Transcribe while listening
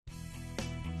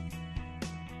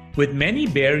With many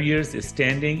barriers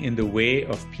standing in the way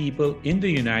of people in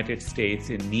the United States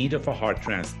in need of a heart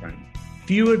transplant,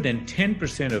 fewer than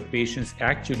 10% of patients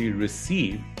actually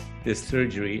receive this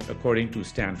surgery, according to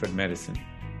Stanford Medicine.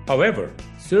 However,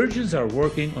 surgeons are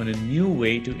working on a new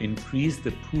way to increase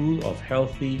the pool of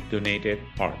healthy donated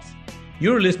hearts.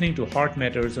 You're listening to Heart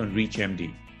Matters on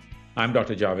ReachMD. I'm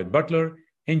Dr. Javed Butler,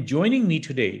 and joining me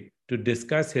today to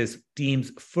discuss his team's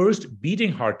first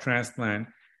beating heart transplant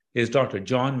is Dr.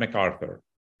 John MacArthur.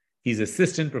 He's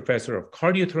assistant professor of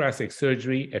cardiothoracic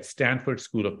surgery at Stanford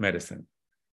School of Medicine.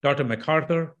 Dr.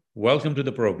 MacArthur, welcome to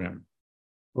the program.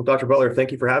 Well, Dr. Butler,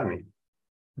 thank you for having me.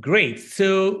 Great.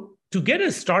 So to get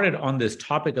us started on this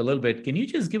topic a little bit, can you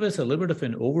just give us a little bit of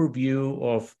an overview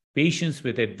of patients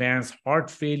with advanced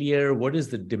heart failure? What is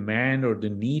the demand or the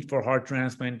need for heart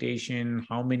transplantation?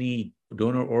 How many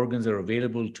donor organs are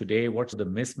available today? What's the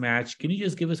mismatch? Can you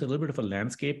just give us a little bit of a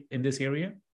landscape in this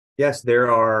area? Yes, there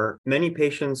are many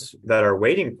patients that are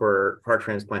waiting for heart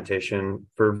transplantation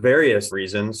for various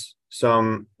reasons.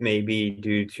 Some may be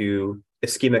due to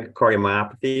ischemic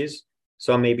cardiomyopathies.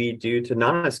 Some may be due to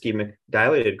non-ischemic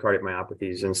dilated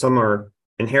cardiomyopathies, and some are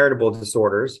inheritable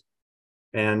disorders.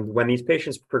 And when these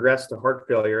patients progress to heart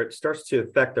failure, it starts to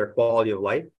affect their quality of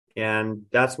life. And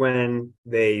that's when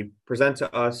they present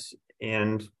to us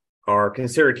and are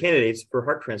considered candidates for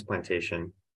heart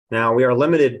transplantation. Now, we are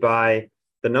limited by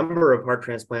the number of heart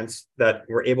transplants that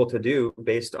we're able to do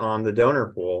based on the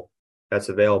donor pool that's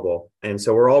available. And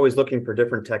so we're always looking for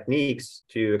different techniques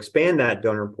to expand that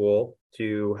donor pool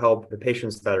to help the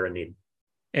patients that are in need.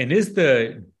 And is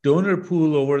the donor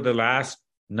pool over the last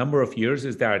number of years,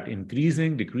 is that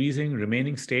increasing, decreasing,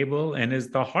 remaining stable? And is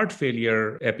the heart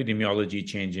failure epidemiology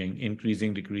changing,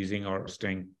 increasing, decreasing, or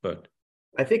staying put?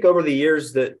 I think over the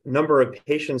years, the number of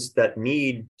patients that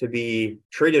need to be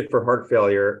treated for heart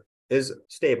failure is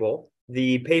stable.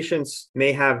 The patients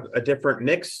may have a different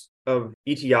mix of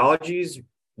etiologies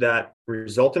that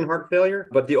result in heart failure,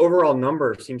 but the overall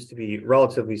number seems to be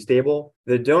relatively stable.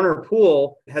 The donor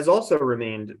pool has also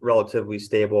remained relatively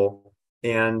stable,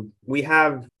 and we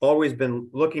have always been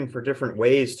looking for different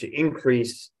ways to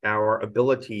increase our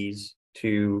abilities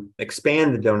to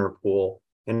expand the donor pool.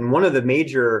 And one of the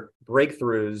major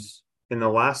breakthroughs in the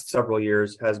last several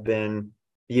years has been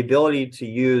the ability to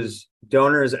use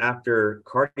donors after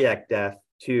cardiac death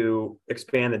to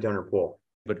expand the donor pool.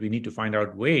 But we need to find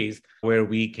out ways where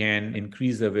we can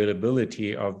increase the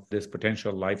availability of this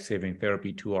potential life-saving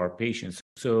therapy to our patients.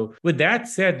 So with that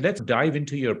said, let's dive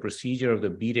into your procedure of the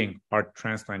beating heart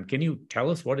transplant. Can you tell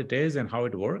us what it is and how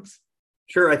it works?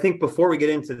 Sure. I think before we get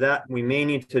into that, we may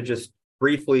need to just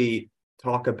briefly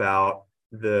talk about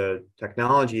the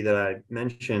technology that I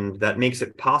mentioned that makes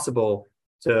it possible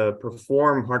to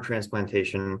perform heart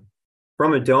transplantation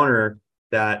from a donor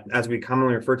that, as we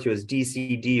commonly refer to as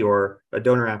DCD, or a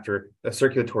donor after a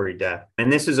circulatory death.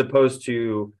 And this is opposed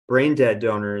to brain dead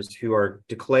donors who are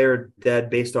declared dead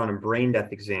based on a brain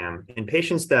death exam. In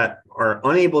patients that are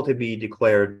unable to be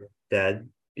declared dead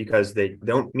because they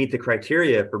don't meet the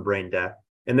criteria for brain death,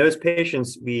 in those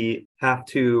patients, we have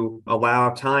to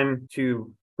allow time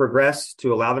to progress,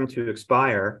 to allow them to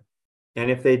expire. And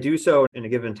if they do so in a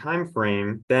given time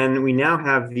frame, then we now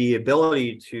have the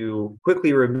ability to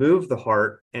quickly remove the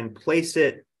heart and place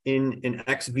it in an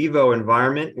ex vivo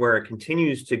environment where it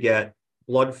continues to get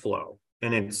blood flow.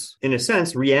 And it's, in a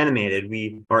sense, reanimated.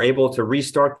 We are able to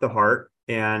restart the heart,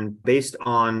 and based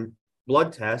on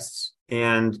blood tests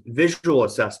and visual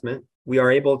assessment, we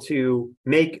are able to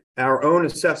make our own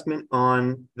assessment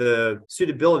on the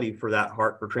suitability for that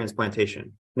heart for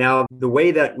transplantation. Now, the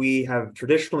way that we have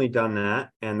traditionally done that,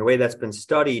 and the way that's been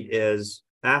studied, is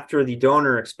after the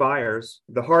donor expires,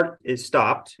 the heart is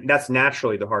stopped. That's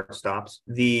naturally the heart stops.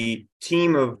 The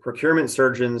team of procurement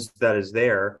surgeons that is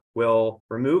there will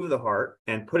remove the heart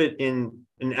and put it in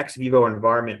an ex vivo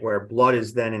environment where blood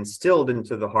is then instilled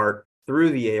into the heart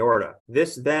through the aorta.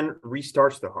 This then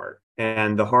restarts the heart,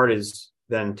 and the heart is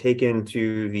then taken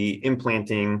to the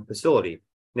implanting facility.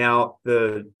 Now,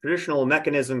 the traditional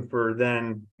mechanism for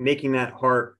then making that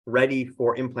heart ready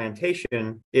for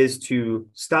implantation is to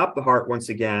stop the heart once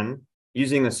again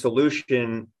using a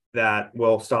solution that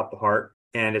will stop the heart,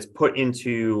 and it's put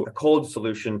into a cold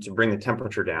solution to bring the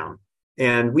temperature down.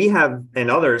 And we have,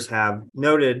 and others have,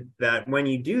 noted that when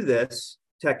you do this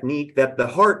technique, that the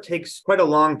heart takes quite a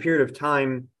long period of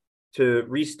time to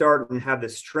restart and have the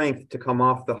strength to come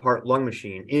off the heart-lung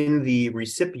machine in the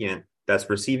recipient that's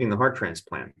receiving the heart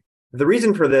transplant. The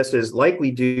reason for this is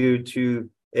likely due to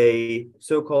a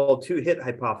so-called two-hit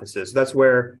hypothesis. That's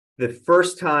where the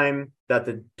first time that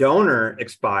the donor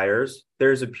expires,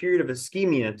 there's a period of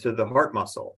ischemia to the heart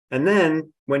muscle. And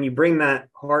then when you bring that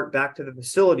heart back to the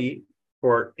facility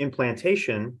for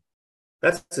implantation,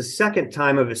 that's the second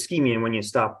time of ischemia when you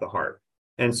stop the heart.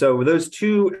 And so those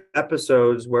two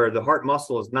episodes where the heart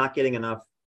muscle is not getting enough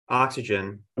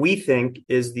oxygen, we think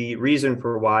is the reason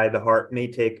for why the heart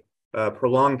may take a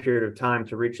prolonged period of time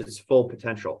to reach its full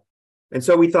potential. And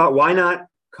so we thought, why not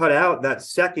cut out that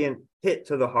second hit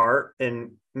to the heart,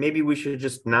 and maybe we should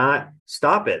just not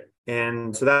stop it.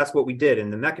 And so that's what we did.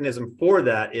 And the mechanism for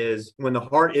that is when the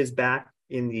heart is back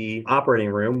in the operating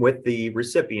room with the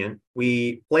recipient,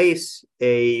 we place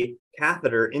a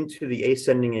catheter into the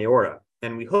ascending aorta.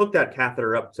 And we hook that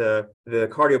catheter up to the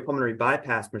cardiopulmonary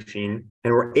bypass machine,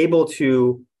 and we're able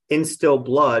to instill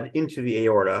blood into the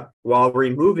aorta while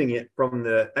removing it from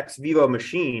the ex vivo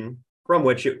machine from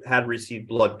which it had received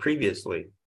blood previously.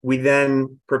 We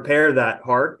then prepare that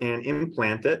heart and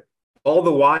implant it. All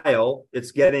the while, it's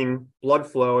getting blood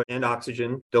flow and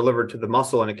oxygen delivered to the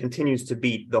muscle, and it continues to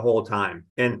beat the whole time.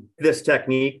 And this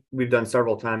technique we've done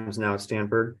several times now at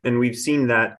Stanford, and we've seen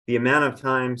that the amount of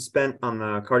time spent on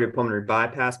the cardiopulmonary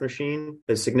bypass machine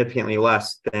is significantly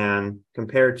less than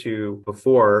compared to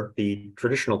before the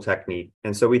traditional technique.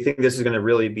 And so we think this is going to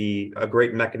really be a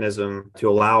great mechanism to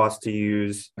allow us to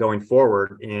use going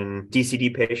forward in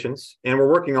DCD patients. And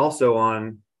we're working also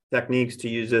on techniques to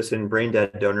use this in brain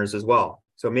dead donors as well.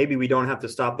 So maybe we don't have to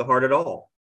stop the heart at all.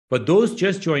 For those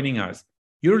just joining us,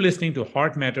 you're listening to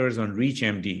Heart Matters on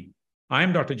ReachMD.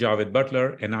 I'm Dr. Javed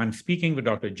Butler, and I'm speaking with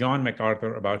Dr. John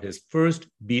MacArthur about his first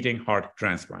beating heart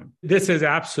transplant. This is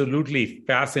absolutely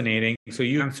fascinating. So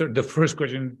you answered the first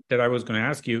question that I was going to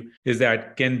ask you, is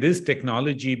that can this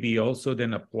technology be also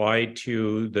then applied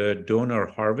to the donor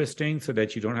harvesting so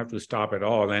that you don't have to stop at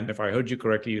all? And if I heard you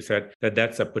correctly, you said that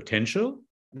that's a potential?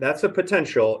 That's a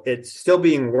potential. It's still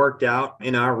being worked out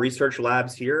in our research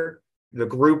labs here. The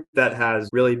group that has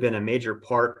really been a major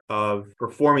part of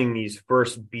performing these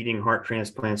first beating heart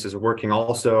transplants is working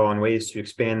also on ways to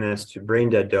expand this to brain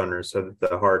dead donors so that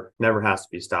the heart never has to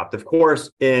be stopped. Of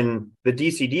course, in the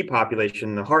DCD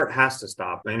population, the heart has to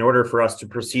stop in order for us to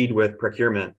proceed with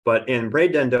procurement. But in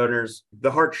brain dead donors,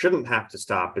 the heart shouldn't have to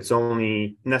stop. It's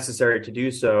only necessary to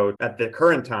do so at the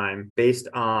current time based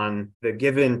on the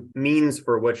given means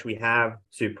for which we have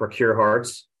to procure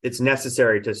hearts. It's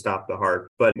necessary to stop the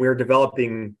heart, but we're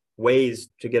developing ways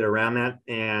to get around that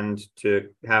and to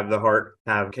have the heart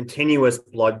have continuous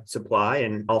blood supply,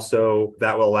 and also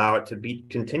that will allow it to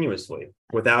beat continuously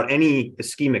without any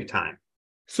ischemic time.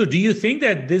 So do you think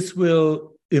that this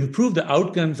will improve the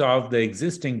outcomes of the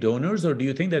existing donors, or do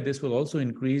you think that this will also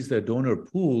increase the donor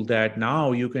pool, that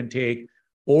now you can take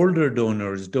older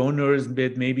donors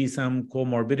with maybe some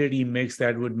comorbidity mix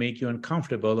that would make you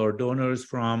uncomfortable, or donors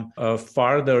from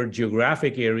farther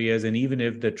geographic areas, and even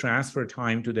if the transfer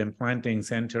time to the implanting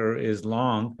center is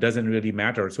long, doesn't really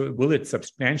matter. So will it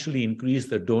substantially increase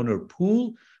the donor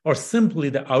pool, or simply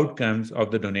the outcomes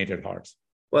of the donated hearts?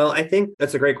 Well, I think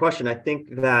that's a great question. I think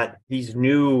that these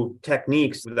new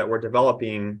techniques that we're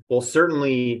developing will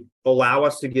certainly allow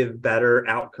us to give better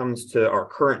outcomes to our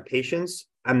current patients.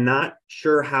 I'm not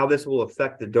sure how this will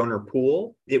affect the donor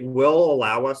pool. It will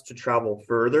allow us to travel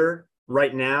further.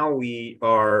 Right now, we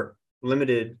are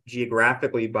limited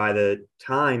geographically by the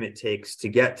time it takes to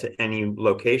get to any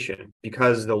location,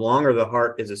 because the longer the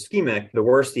heart is ischemic, the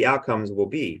worse the outcomes will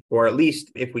be. Or at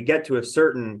least if we get to a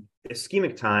certain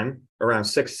ischemic time, around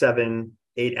 6, 7,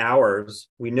 8 hours,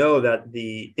 we know that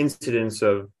the incidence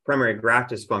of primary graft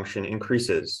dysfunction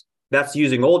increases. That's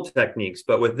using old techniques.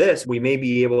 But with this, we may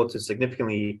be able to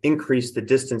significantly increase the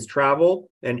distance travel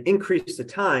and increase the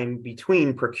time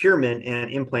between procurement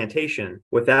and implantation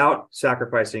without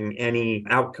sacrificing any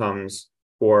outcomes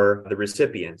for the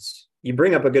recipients. You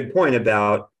bring up a good point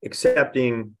about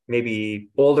accepting maybe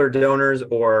older donors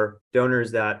or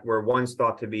donors that were once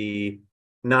thought to be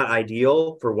not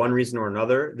ideal for one reason or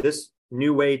another. This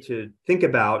new way to think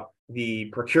about the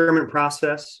procurement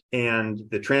process and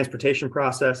the transportation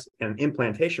process and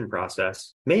implantation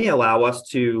process may allow us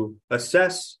to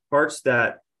assess hearts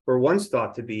that were once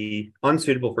thought to be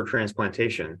unsuitable for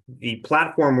transplantation. The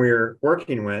platform we're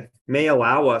working with may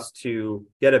allow us to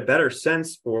get a better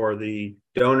sense for the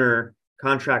donor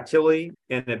contractility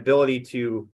and ability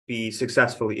to be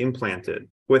successfully implanted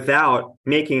without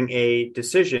making a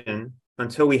decision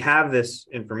until we have this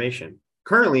information.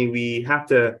 Currently, we have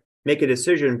to make a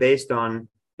decision based on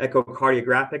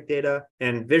echocardiographic data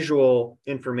and visual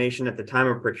information at the time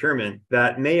of procurement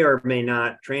that may or may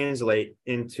not translate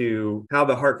into how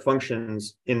the heart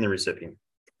functions in the recipient.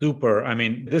 Super. I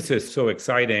mean, this is so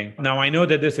exciting. Now, I know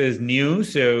that this is new,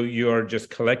 so you're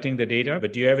just collecting the data,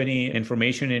 but do you have any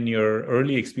information in your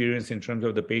early experience in terms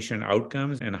of the patient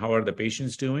outcomes and how are the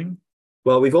patients doing?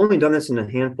 Well, we've only done this in a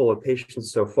handful of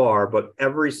patients so far, but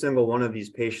every single one of these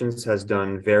patients has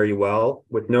done very well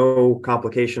with no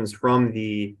complications from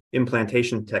the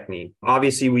implantation technique.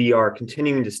 Obviously, we are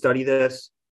continuing to study this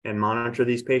and monitor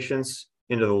these patients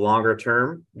into the longer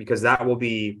term, because that will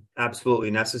be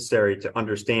absolutely necessary to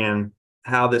understand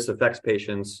how this affects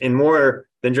patients in more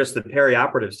than just the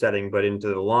perioperative setting, but into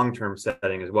the long-term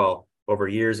setting as well over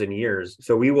years and years.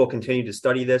 So we will continue to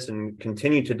study this and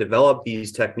continue to develop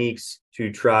these techniques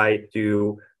to try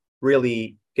to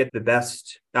really get the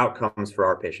best outcomes for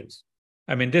our patients.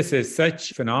 I mean, this is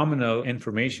such phenomenal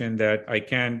information that I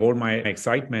can't hold my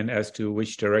excitement as to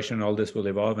which direction all this will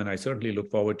evolve. And I certainly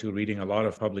look forward to reading a lot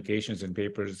of publications and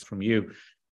papers from you.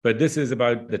 But this is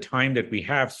about the time that we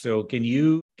have. So can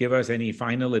you give us any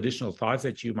final additional thoughts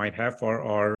that you might have for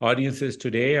our audiences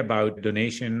today about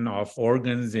donation of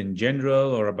organs in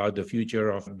general, or about the future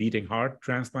of beating heart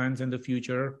transplants in the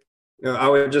future? I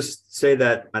would just say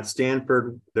that at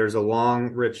Stanford, there's a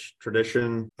long, rich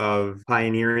tradition of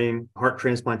pioneering heart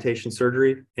transplantation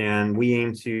surgery, and we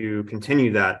aim to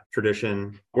continue that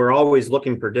tradition. We're always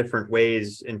looking for different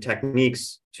ways and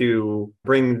techniques to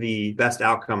bring the best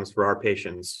outcomes for our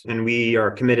patients, and we are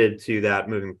committed to that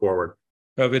moving forward.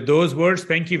 With those words,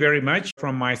 thank you very much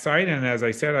from my side. And as I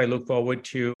said, I look forward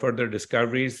to further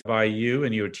discoveries by you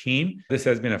and your team. This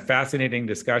has been a fascinating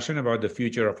discussion about the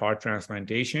future of heart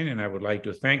transplantation. And I would like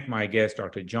to thank my guest,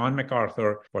 Dr. John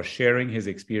MacArthur, for sharing his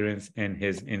experience and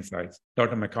his insights.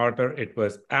 Dr. MacArthur, it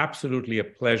was absolutely a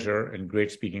pleasure and great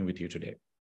speaking with you today.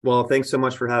 Well, thanks so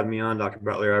much for having me on, Dr.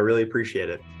 Butler. I really appreciate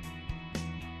it.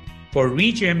 For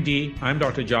ReachMD, I'm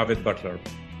Dr. Javed Butler.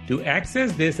 To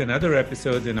access this and other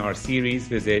episodes in our series,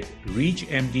 visit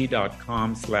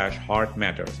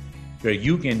reachmd.com/heartmatters, where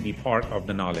you can be part of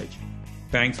the knowledge.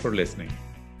 Thanks for listening.